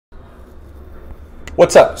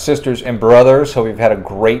What's up, sisters and brothers? Hope you've had a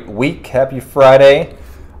great week. Happy Friday.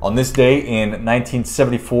 On this day in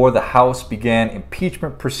 1974, the House began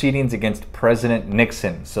impeachment proceedings against President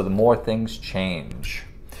Nixon. So the more things change.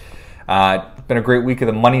 It's been a great week of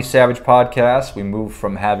the Money Savage podcast. We moved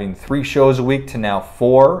from having 3 shows a week to now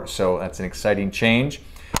 4. So that's an exciting change.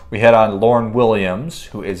 We had on Lauren Williams,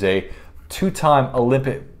 who is a 2-time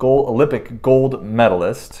Olympic gold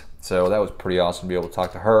medalist. So that was pretty awesome to be able to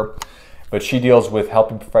talk to her. But she deals with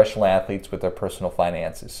helping professional athletes with their personal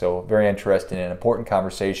finances. So very interesting and important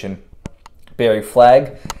conversation. Barry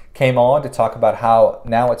Flagg came on to talk about how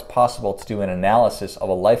now it's possible to do an analysis of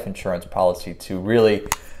a life insurance policy to really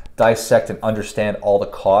dissect and understand all the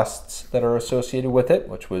costs that are associated with it,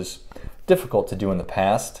 which was difficult to do in the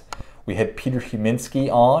past. We had Peter Huminski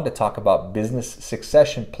on to talk about business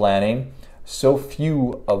succession planning. So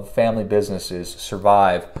few of family businesses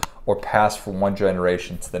survive or pass from one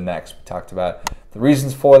generation to the next. We talked about the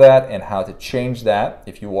reasons for that and how to change that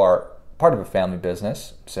if you are part of a family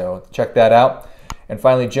business. So check that out. And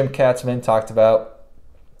finally, Jim Katzman talked about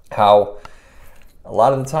how a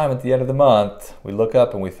lot of the time at the end of the month, we look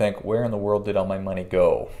up and we think, where in the world did all my money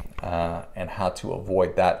go? And how to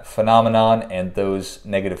avoid that phenomenon and those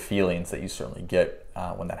negative feelings that you certainly get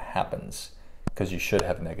when that happens, because you should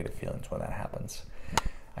have negative feelings when that happens.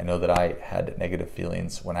 I know that I had negative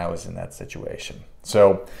feelings when I was in that situation.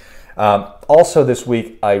 So also this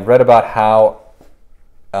week, I read about how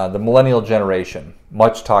the millennial generation,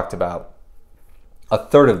 much talked about, a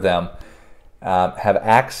third of them have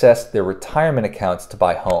accessed their retirement accounts to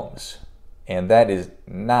buy homes. And that is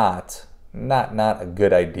not a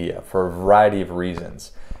good idea for a variety of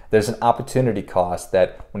reasons. There's an opportunity cost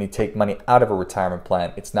that when you take money out of a retirement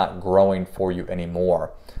plan, it's not growing for you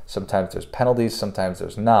anymore. Sometimes there's penalties, sometimes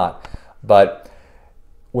there's not. But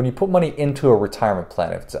when you put money into a retirement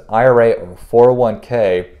plan, if it's an IRA or a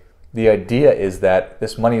 401k, the idea is that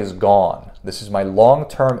this money is gone. This is my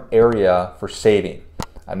long-term area for saving.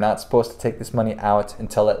 I'm not supposed to take this money out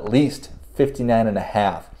until at least 59 and a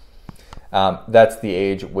half. That's the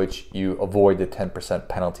age at which you avoid the 10%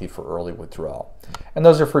 penalty for early withdrawal. And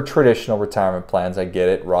those are for traditional retirement plans. I get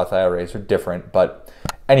it. Roth IRAs are different. But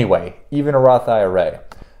anyway, even a Roth IRA,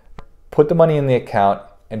 put the money in the account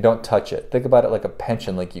and don't touch it. Think about it like a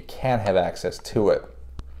pension, like you can't have access to it.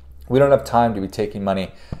 We don't have time to be taking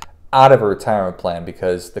money out of a retirement plan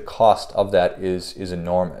because the cost of that is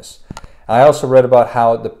enormous. I also read about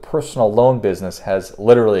how the personal loan business has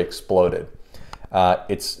literally exploded.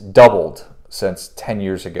 It's doubled since 10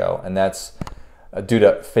 years ago, and that's due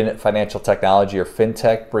to financial technology or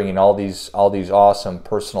fintech bringing all these awesome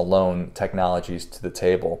personal loan technologies to the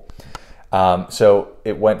table. So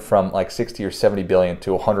it went from like 60 or 70 billion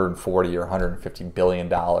to 140 or 150 billion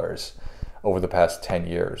dollars over the past 10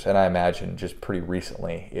 years, and I imagine just pretty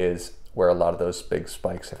recently is where a lot of those big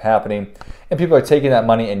spikes are happening, and people are taking that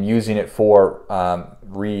money and using it for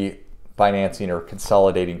refinancing or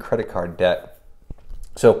consolidating credit card debt.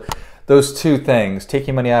 So those two things,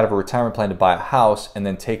 taking money out of a retirement plan to buy a house and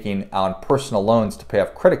then taking on personal loans to pay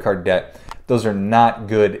off credit card debt, those are not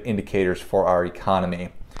good indicators for our economy.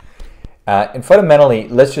 And fundamentally,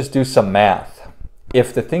 let's just do some math.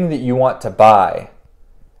 If the thing that you want to buy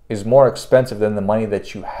is more expensive than the money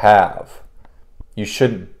that you have, you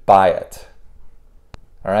shouldn't buy it.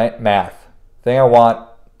 All right, math. Thing I want,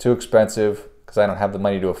 too expensive because I don't have the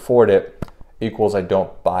money to afford it, equals I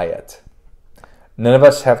don't buy it. None of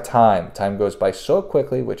us have time. Time goes by so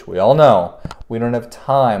quickly, which we all know. We don't have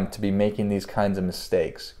time to be making these kinds of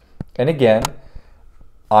mistakes. And again,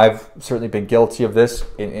 I've certainly been guilty of this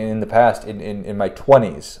in the past. In my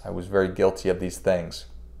 20s, I was very guilty of these things.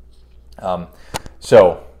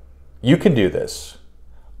 So you can do this.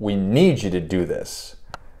 We need you to do this.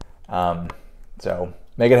 So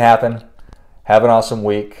make it happen. Have an awesome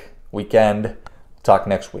weekend. Talk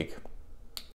next week.